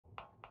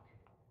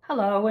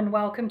Hello and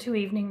welcome to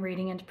Evening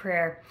Reading and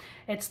Prayer.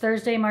 It's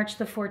Thursday, March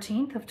the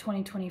 14th of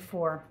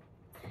 2024.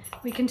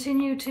 We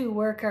continue to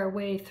work our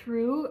way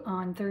through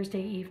on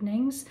Thursday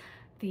evenings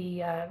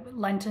the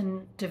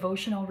Lenten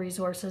devotional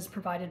resources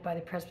provided by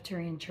the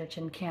Presbyterian Church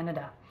in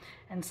Canada.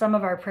 And some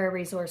of our prayer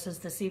resources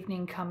this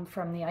evening come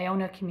from the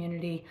Iona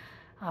community,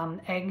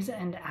 Eggs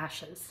and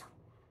Ashes.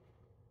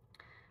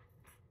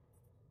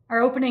 Our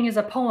opening is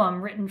a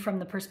poem written from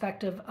the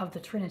perspective of the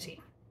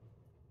Trinity.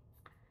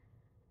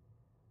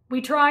 We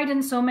tried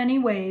in so many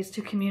ways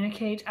to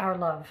communicate our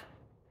love.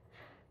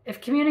 If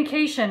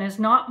communication is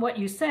not what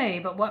you say,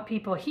 but what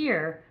people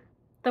hear,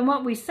 then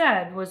what we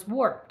said was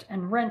warped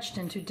and wrenched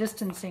into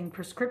distancing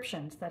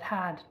prescriptions that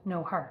had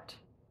no heart.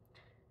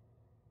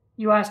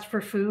 You asked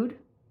for food,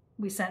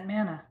 we sent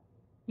manna.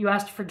 You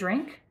asked for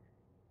drink,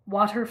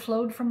 water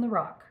flowed from the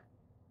rock.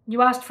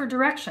 You asked for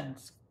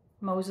directions,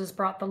 Moses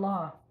brought the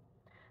law.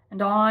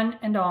 And on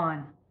and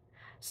on.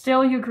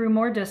 Still you grew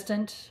more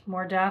distant,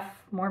 more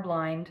deaf, more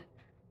blind.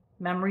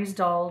 Memories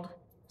dulled,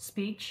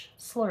 speech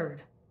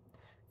slurred,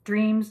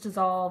 dreams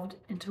dissolved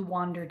into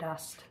wander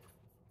dust.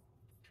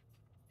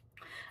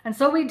 And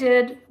so we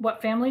did what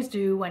families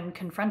do when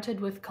confronted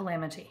with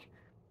calamity.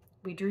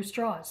 We drew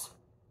straws.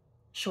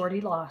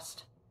 Shorty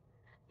lost.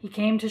 He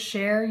came to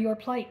share your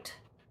plight,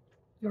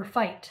 your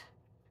fight,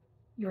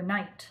 your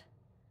night,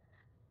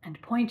 and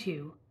point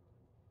you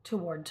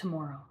toward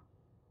tomorrow.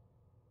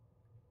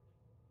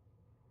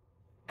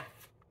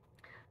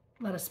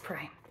 Let us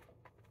pray.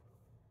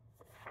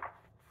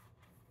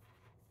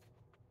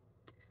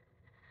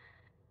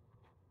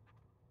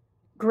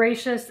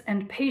 Gracious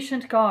and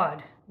patient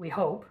God, we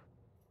hope,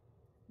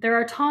 there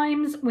are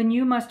times when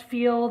you must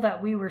feel that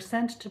we were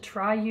sent to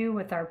try you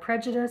with our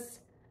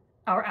prejudice,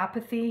 our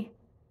apathy,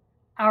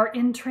 our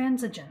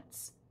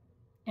intransigence,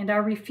 and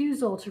our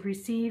refusal to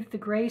receive the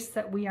grace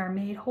that we are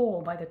made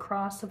whole by the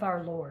cross of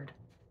our Lord.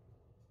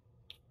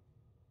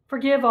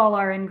 Forgive all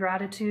our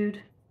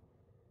ingratitude,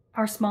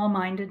 our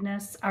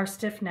small-mindedness, our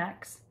stiff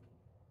necks,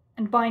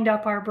 and bind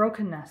up our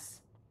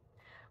brokenness.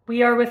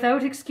 We are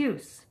without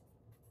excuse,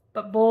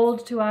 but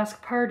bold to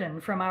ask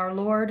pardon from our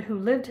Lord who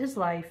lived his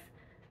life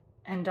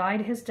and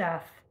died his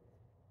death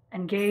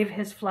and gave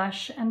his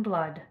flesh and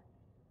blood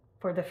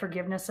for the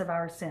forgiveness of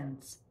our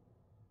sins.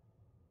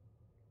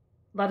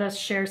 Let us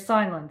share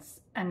silence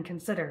and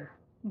consider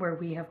where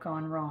we have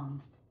gone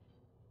wrong.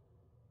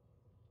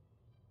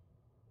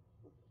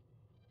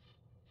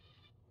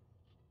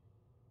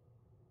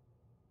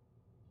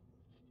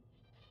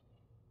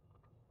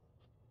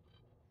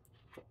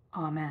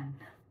 Amen.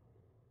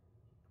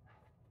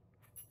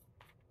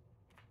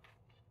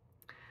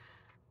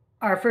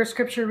 Our first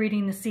scripture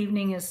reading this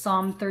evening is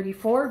Psalm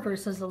 34,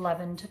 verses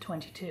 11 to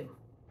 22.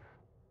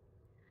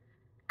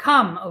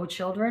 Come, O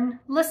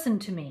children, listen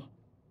to me.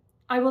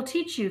 I will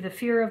teach you the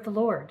fear of the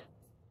Lord.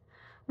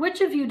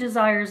 Which of you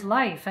desires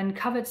life and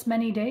covets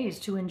many days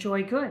to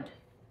enjoy good?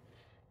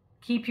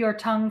 Keep your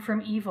tongue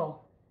from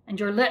evil and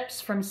your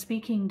lips from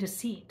speaking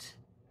deceit.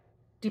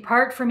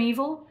 Depart from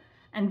evil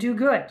and do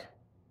good.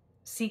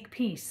 Seek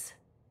peace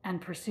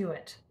and pursue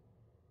it.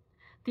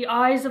 The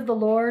eyes of the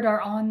Lord are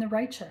on the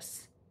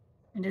righteous,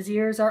 and his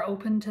ears are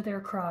open to their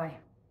cry.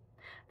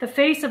 The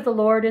face of the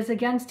Lord is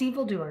against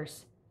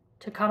evildoers,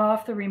 to cut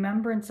off the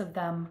remembrance of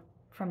them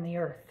from the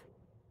earth.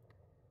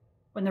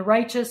 When the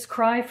righteous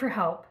cry for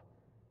help,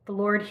 the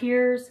Lord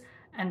hears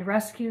and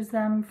rescues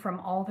them from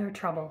all their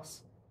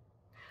troubles.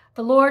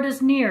 The Lord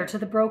is near to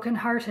the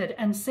brokenhearted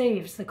and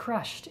saves the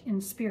crushed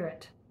in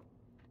spirit.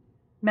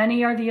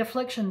 Many are the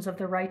afflictions of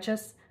the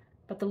righteous,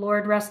 but the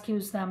Lord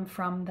rescues them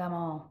from them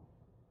all.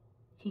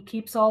 He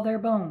keeps all their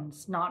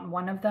bones, not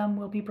one of them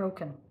will be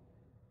broken.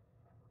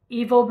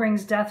 Evil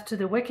brings death to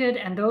the wicked,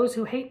 and those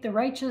who hate the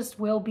righteous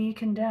will be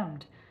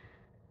condemned.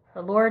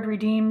 The Lord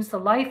redeems the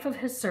life of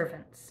his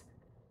servants.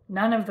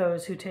 None of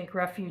those who take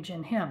refuge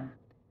in him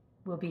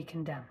will be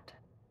condemned.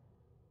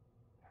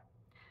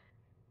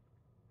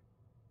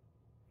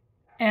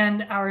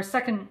 And our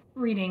second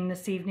reading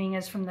this evening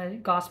is from the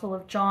Gospel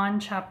of John,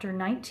 chapter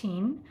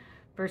 19,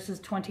 verses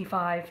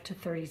 25 to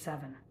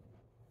 37.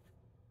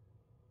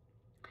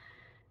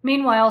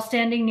 Meanwhile,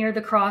 standing near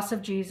the cross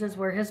of Jesus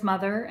were his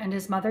mother and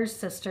his mother's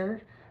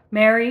sister,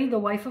 Mary, the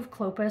wife of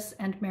Clopas,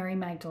 and Mary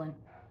Magdalene.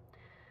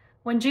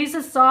 When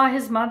Jesus saw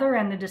his mother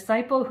and the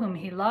disciple whom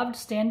he loved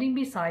standing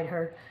beside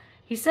her,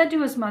 he said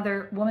to his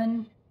mother,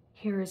 "Woman,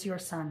 here is your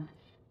son."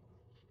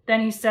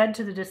 Then he said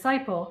to the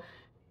disciple,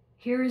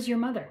 "Here is your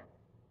mother."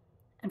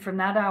 And from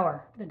that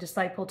hour, the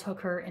disciple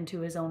took her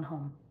into his own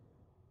home.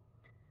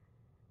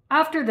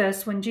 After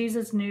this, when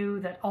Jesus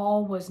knew that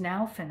all was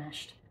now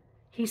finished,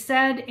 he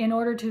said, in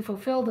order to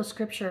fulfill the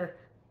scripture,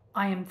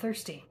 "I am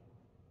thirsty."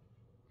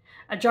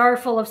 A jar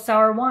full of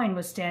sour wine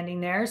was standing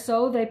there,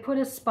 so they put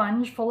a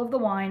sponge full of the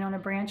wine on a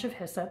branch of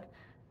hyssop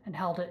and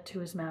held it to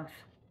his mouth.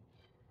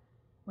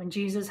 When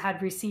Jesus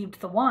had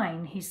received the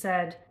wine, he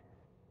said,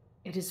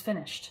 "It is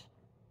finished."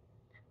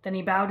 Then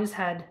he bowed his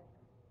head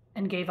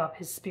and gave up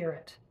his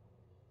spirit.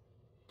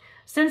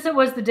 Since it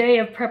was the day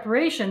of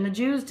preparation, the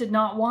Jews did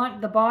not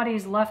want the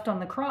bodies left on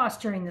the cross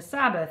during the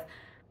Sabbath,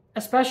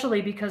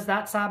 especially because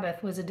that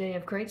Sabbath was a day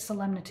of great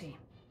solemnity.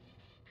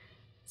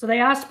 So they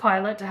asked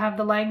Pilate to have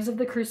the legs of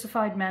the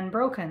crucified men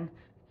broken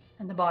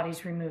and the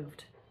bodies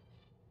removed.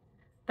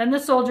 Then the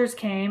soldiers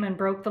came and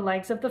broke the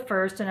legs of the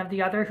first and of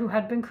the other who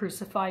had been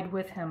crucified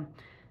with him.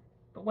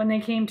 But when they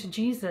came to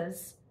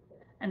Jesus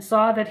and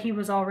saw that he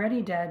was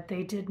already dead,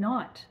 they did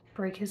not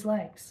break his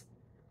legs.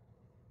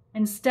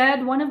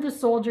 Instead, one of the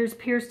soldiers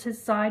pierced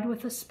his side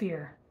with a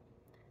spear,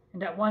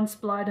 and at once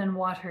blood and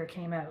water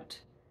came out.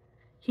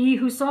 He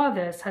who saw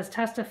this has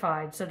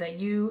testified so that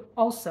you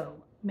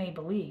also may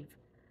believe.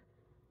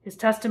 His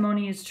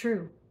testimony is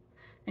true,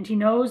 and he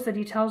knows that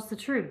he tells the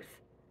truth,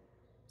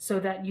 so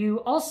that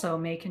you also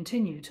may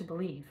continue to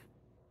believe.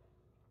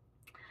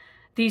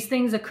 These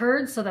things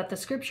occurred so that the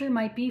scripture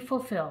might be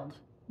fulfilled.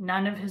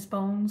 None of his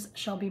bones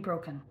shall be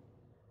broken.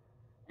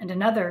 And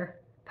another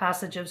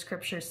passage of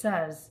scripture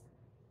says,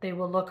 they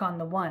will look on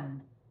the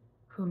one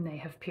whom they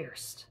have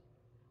pierced.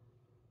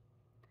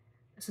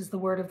 This is the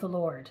word of the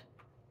Lord.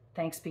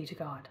 Thanks be to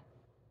God.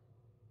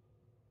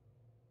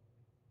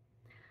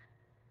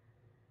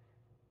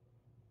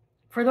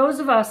 For those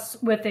of us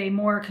with a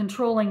more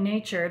controlling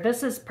nature,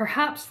 this is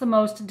perhaps the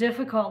most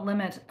difficult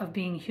limit of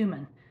being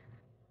human,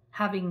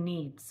 having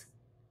needs.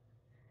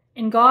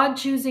 In God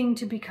choosing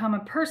to become a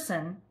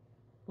person,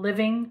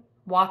 living,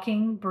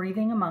 walking,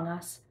 breathing among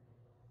us,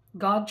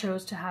 God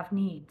chose to have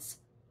needs.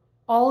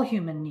 All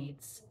human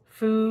needs: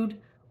 food,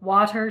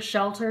 water,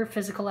 shelter,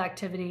 physical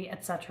activity,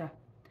 etc.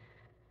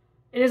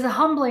 It is a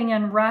humbling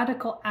and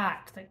radical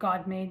act that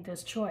God made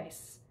this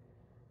choice.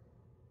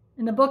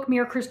 In the book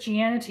Mere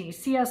Christianity,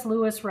 C.S.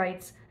 Lewis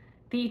writes,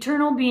 "The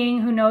eternal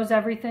being who knows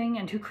everything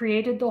and who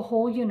created the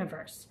whole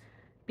universe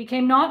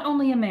became not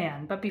only a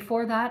man, but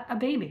before that a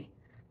baby,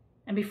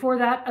 and before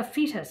that a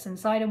fetus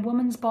inside a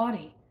woman's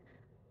body.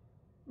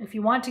 If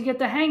you want to get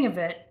the hang of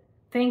it,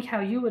 think how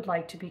you would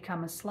like to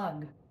become a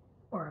slug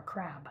or a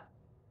crab."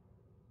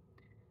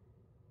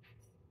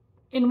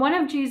 In one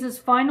of Jesus'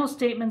 final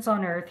statements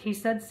on earth, he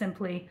said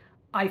simply,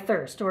 "I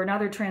thirst," or in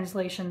other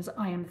translations,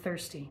 "I am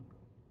thirsty."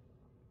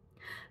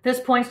 This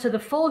points to the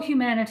full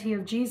humanity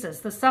of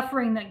Jesus, the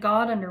suffering that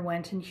God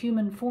underwent in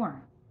human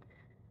form.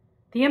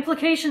 The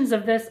implications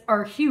of this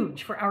are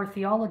huge for our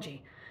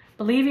theology,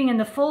 believing in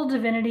the full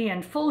divinity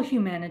and full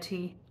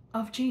humanity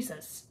of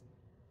Jesus.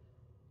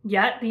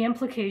 Yet the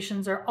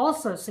implications are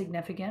also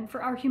significant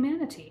for our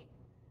humanity.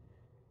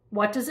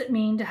 What does it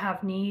mean to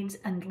have needs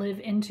and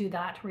live into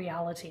that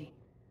reality?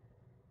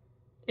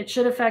 It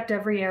should affect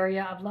every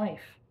area of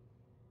life.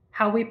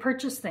 How we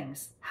purchase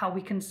things, how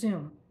we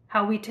consume,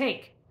 how we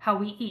take, how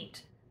we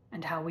eat,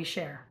 and how we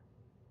share.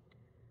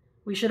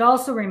 We should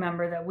also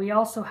remember that we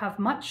also have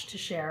much to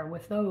share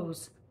with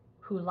those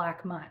who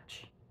lack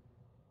much.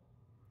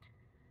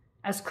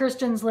 As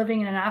Christians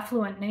living in an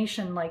affluent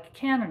nation like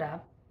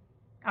Canada,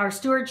 our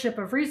stewardship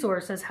of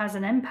resources has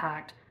an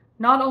impact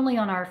not only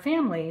on our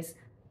families,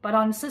 but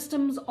on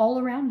systems all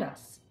around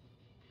us.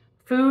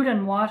 Food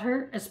and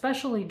water,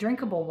 especially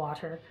drinkable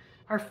water,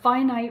 are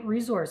finite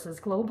resources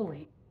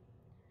globally.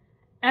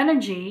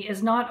 Energy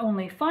is not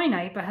only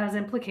finite, but has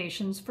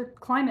implications for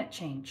climate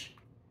change.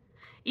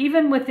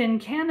 Even within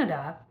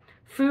Canada,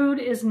 food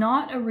is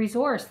not a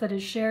resource that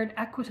is shared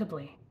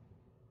equitably.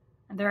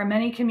 And there are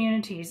many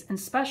communities, and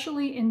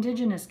especially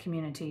Indigenous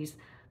communities,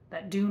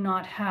 that do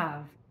not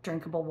have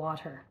drinkable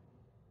water.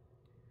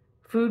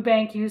 Food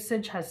bank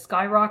usage has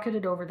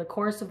skyrocketed over the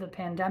course of the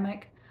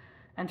pandemic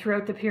and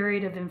throughout the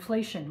period of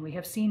inflation we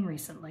have seen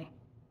recently.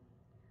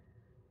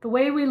 The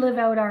way we live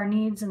out our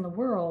needs in the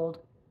world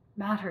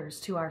matters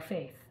to our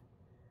faith.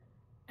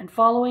 And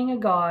following a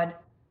God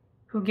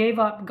who gave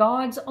up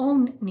God's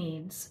own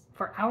needs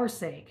for our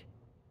sake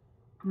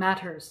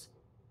matters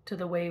to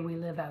the way we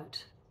live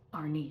out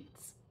our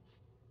needs.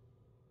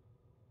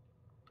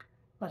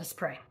 Let us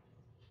pray.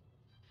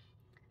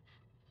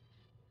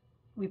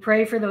 We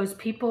pray for those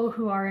people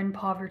who are in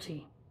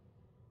poverty.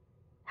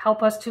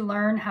 Help us to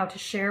learn how to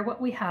share what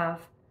we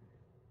have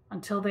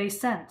until they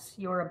sense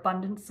your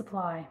abundant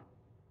supply.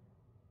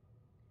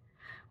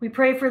 We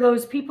pray for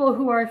those people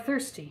who are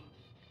thirsty.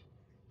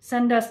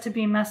 Send us to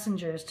be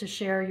messengers to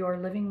share your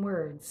living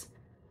words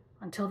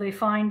until they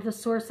find the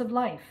source of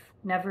life,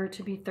 never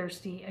to be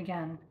thirsty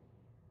again.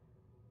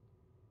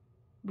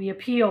 We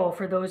appeal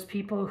for those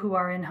people who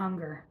are in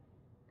hunger.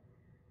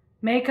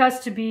 Make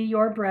us to be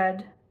your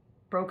bread,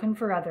 broken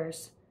for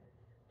others,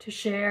 to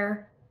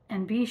share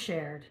and be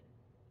shared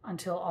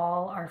until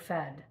all are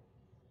fed.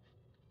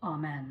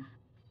 Amen.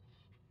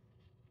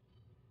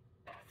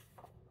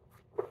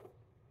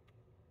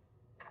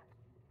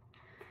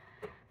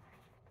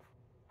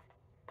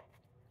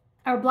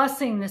 Our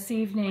blessing this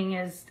evening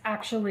is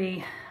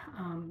actually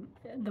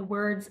the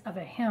words of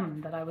a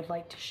hymn that I would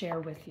like to share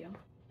with you.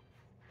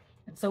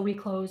 And so we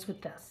close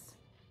with this.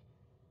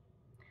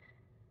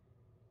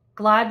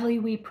 Gladly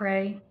we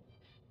pray,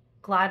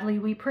 gladly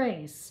we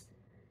praise,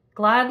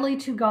 gladly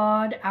to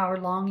God our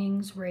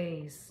longings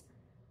raise.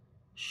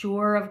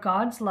 Sure of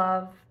God's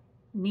love,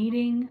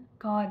 needing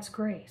God's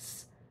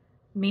grace,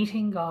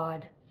 meeting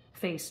God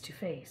face to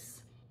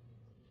face.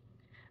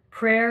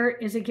 Prayer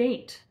is a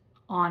gate,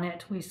 on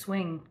it we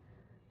swing,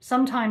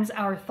 sometimes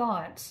our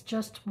thoughts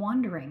just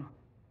wandering.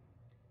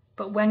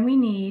 But when we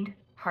need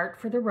heart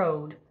for the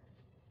road,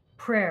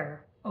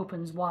 prayer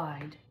opens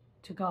wide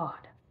to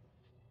God.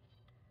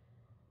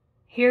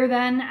 Hear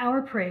then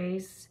our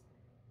praise,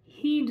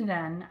 heed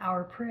then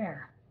our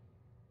prayer.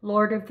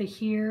 Lord of the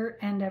here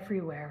and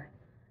everywhere,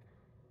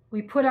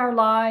 we put our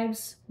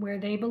lives where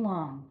they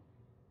belong.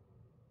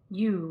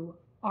 You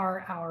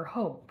are our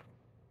hope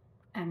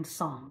and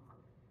song.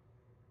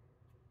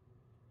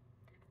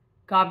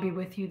 God be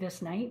with you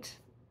this night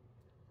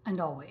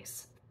and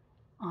always.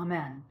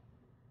 Amen.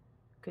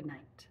 Good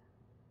night.